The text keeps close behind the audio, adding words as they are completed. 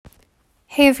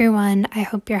Hey everyone, I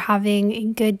hope you're having a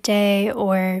good day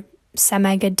or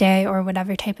semi-good day or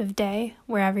whatever type of day,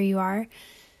 wherever you are.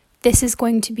 This is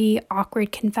going to be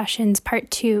Awkward Confessions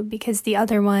Part 2 because the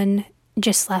other one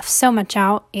just left so much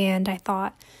out and I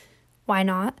thought, why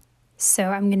not? So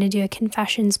I'm going to do a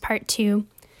Confessions Part 2.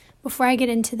 Before I get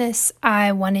into this,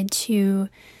 I wanted to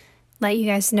let you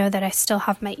guys know that I still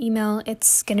have my email.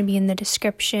 It's going to be in the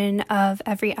description of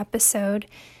every episode.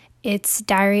 It's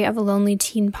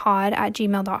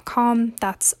diaryofalonelyteenpod@gmail.com.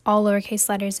 That's all lowercase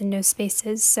letters and no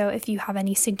spaces. So if you have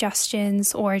any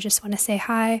suggestions or just want to say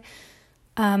hi,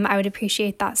 I would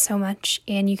appreciate that so much.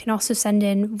 And you can also send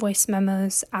in voice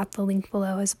memos at the link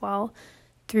below as well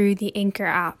through the Anchor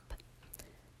app.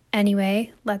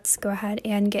 Anyway, let's go ahead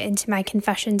and get into my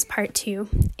confessions part 2.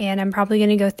 And I'm probably going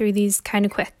to go through these kind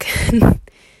of quick.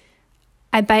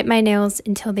 I bite my nails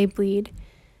until they bleed.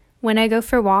 When I go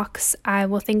for walks, I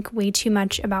will think way too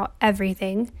much about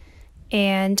everything,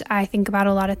 and I think about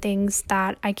a lot of things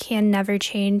that I can never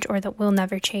change or that will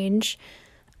never change,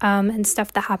 and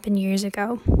stuff that happened years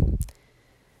ago.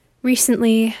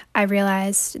 Recently, I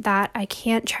realized that I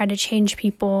can't try to change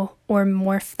people or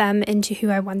morph them into who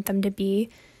I want them to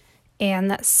be, and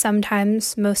that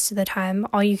sometimes, most of the time,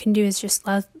 all you can do is just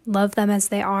love them as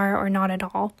they are or not at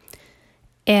all,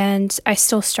 and I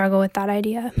still struggle with that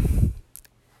idea.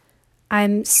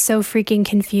 I'm so freaking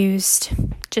confused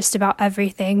just about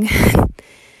everything.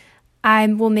 I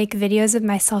will make videos of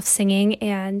myself singing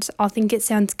and I'll think it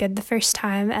sounds good the first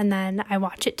time and then I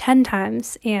watch it 10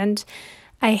 times and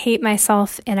I hate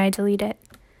myself and I delete it.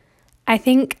 I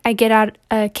think I get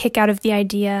a kick out of the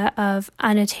idea of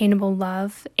unattainable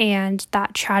love and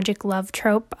that tragic love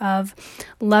trope of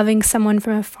loving someone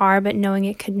from afar but knowing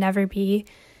it could never be.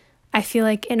 I feel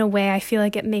like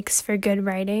it makes for good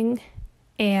writing.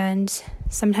 And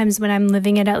sometimes when I'm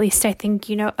living it, at least I think,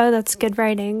 oh, that's good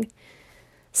writing.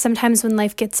 Sometimes when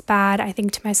life gets bad, I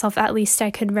think to myself, at least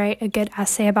I could write a good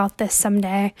essay about this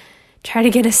someday. Try to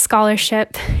get a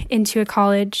scholarship into a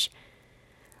college.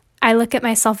 I look at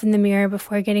myself in the mirror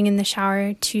before getting in the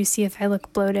shower to see if I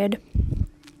look bloated.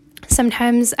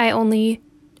 Sometimes I only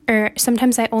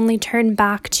turn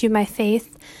back to my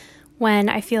faith when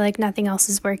I feel like nothing else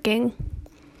is working.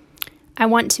 I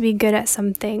want to be good at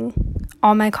something.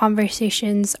 All my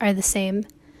conversations are the same.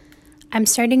 I'm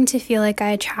starting to feel like I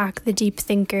attract the deep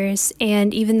thinkers,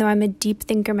 and even though I'm a deep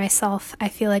thinker myself, I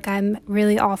feel like I'm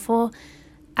really awful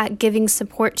at giving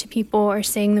support to people or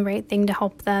saying the right thing to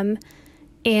help them.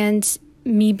 And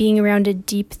me being around a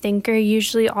deep thinker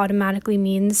usually automatically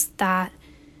means that,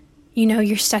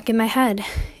 you're stuck in my head,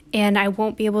 and I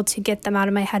won't be able to get them out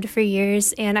of my head for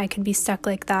years, and I could be stuck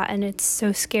like that, and it's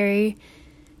so scary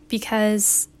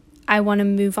because I want to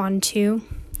move on too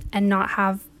and not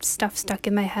have stuff stuck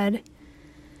in my head.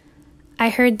 I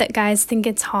heard that guys think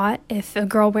it's hot if a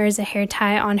girl wears a hair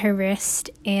tie on her wrist,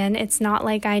 and it's not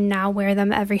like I now wear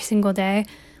them every single day,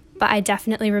 but I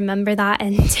definitely remember that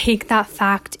and take that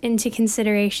fact into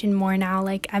consideration more now.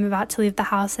 Like I'm about to leave the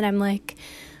house and I'm like,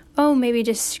 oh, maybe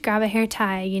just grab a hair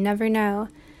tie. You never know.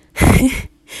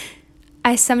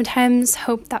 I sometimes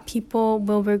hope that people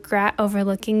will regret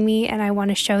overlooking me and I want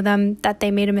to show them that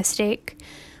they made a mistake.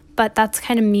 But that's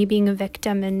kind of me being a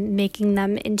victim and making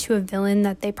them into a villain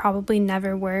that they probably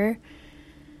never were.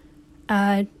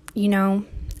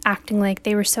 Acting like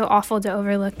they were so awful to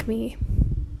overlook me.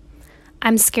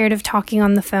 I'm scared of talking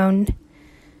on the phone.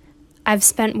 I've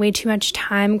spent way too much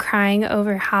time crying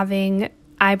over having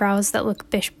eyebrows that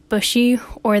look bushy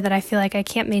or that I feel like I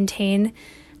can't maintain.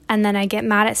 And then I get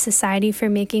mad at society for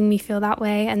making me feel that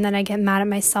way, and then I get mad at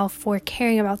myself for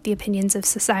caring about the opinions of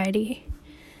society.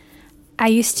 I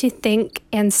used to think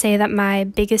and say that my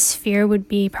biggest fear would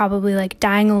be probably like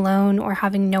dying alone or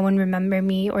having no one remember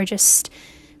me or just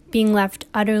being left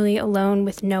utterly alone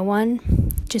with no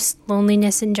one, just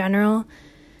loneliness in general.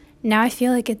 Now I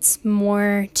feel like it's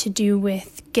more to do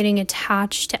with getting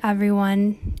attached to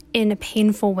everyone in a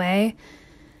painful way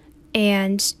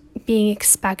and being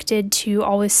expected to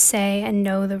always say and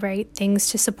know the right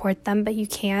things to support them, but you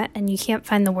can't, and you can't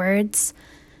find the words.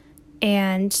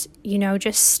 And,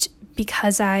 just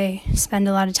because I spend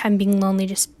a lot of time being lonely,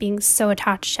 just being so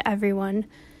attached to everyone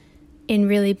in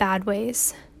really bad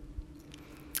ways.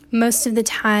 Most of the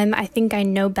time, I think I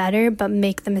know better, but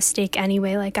make the mistake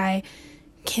anyway. Like I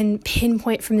can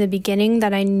pinpoint from the beginning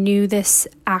that I knew this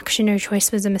action or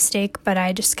choice was a mistake, but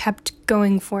I just kept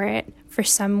going for it for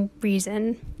some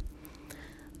reason.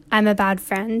 I'm a bad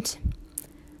friend.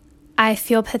 I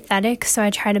feel pathetic, so I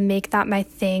try to make that my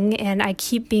thing, and I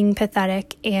keep being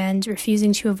pathetic and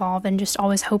refusing to evolve and just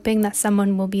always hoping that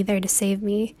someone will be there to save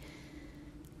me.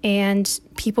 And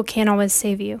people can't always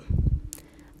save you.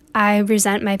 I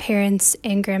resent my parents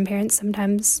and grandparents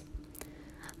sometimes.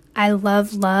 I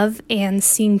love love and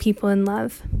seeing people in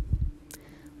love.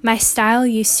 My style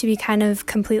used to be kind of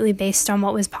completely based on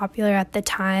what was popular at the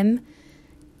time,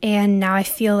 and now I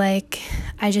feel like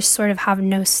I just sort of have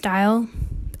no style,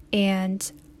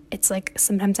 and it's like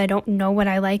sometimes I don't know what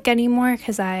I like anymore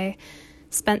because I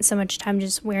spent so much time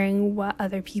just wearing what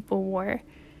other people wore.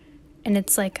 And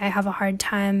it's like I have a hard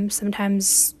time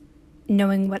sometimes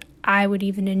knowing what I would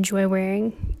even enjoy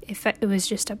wearing if it was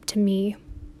just up to me.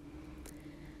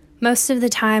 Most of the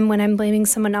time when I'm blaming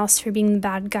someone else for being the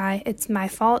bad guy, it's my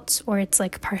fault, or it's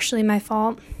like partially my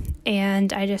fault.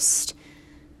 And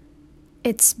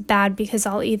it's bad because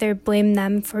I'll either blame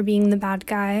them for being the bad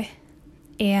guy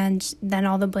and then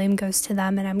all the blame goes to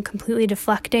them and I'm completely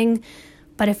deflecting.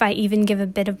 But if I even give a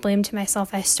bit of blame to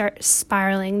myself, I start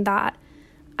spiraling that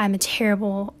I'm a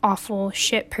terrible, awful,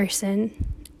 shit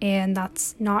person. And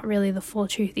that's not really the full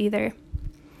truth either.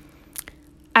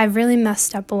 I've really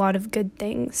messed up a lot of good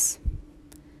things.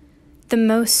 The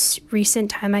most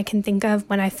recent time I can think of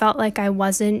when I felt like I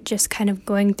wasn't just kind of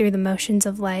going through the motions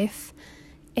of life,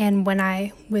 and when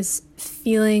I was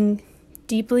feeling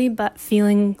deeply but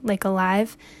feeling like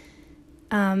alive,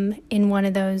 in one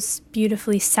of those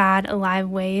beautifully sad, alive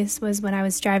ways, was when I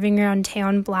was driving around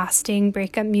town blasting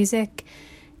breakup music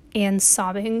and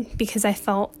sobbing because I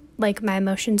felt like my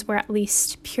emotions were at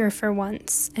least pure for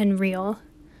once and real.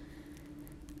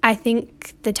 I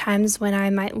think the times when I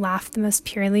might laugh the most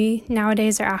purely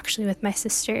nowadays are actually with my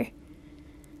sister.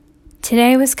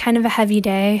 Today was kind of a heavy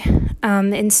day.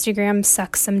 Instagram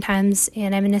sucks sometimes,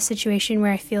 and I'm in a situation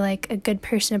where I feel like a good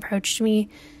person approached me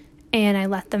and I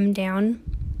let them down.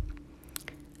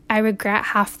 I regret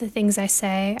half the things I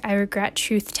say. I regret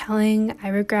truth-telling. I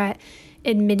regret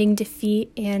admitting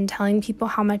defeat and telling people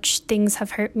how much things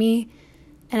have hurt me.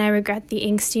 And I regret the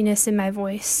angstiness in my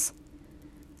voice.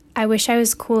 I wish I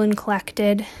was cool and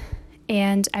collected,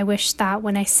 and I wish that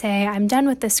when I say I'm done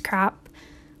with this crap,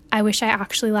 I wish I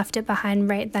actually left it behind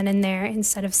right then and there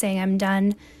instead of saying I'm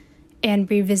done and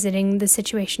revisiting the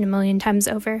situation a million times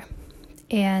over.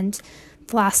 And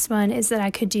the last one is that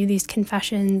I could do these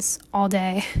confessions all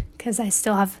day because I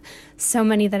still have so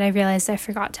many that I realized I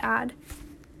forgot to add.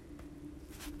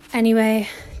 Anyway,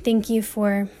 thank you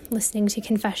for listening to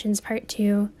Confessions Part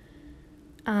 2.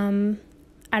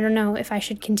 I don't know if I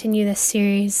should continue this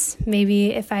series. Maybe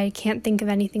if I can't think of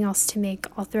anything else to make,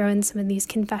 I'll throw in some of these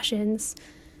confessions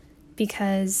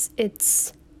because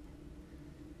it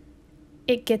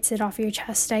gets it off your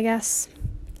chest, I guess.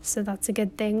 So that's a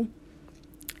good thing.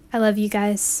 I love you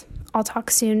guys. I'll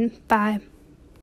talk soon. Bye.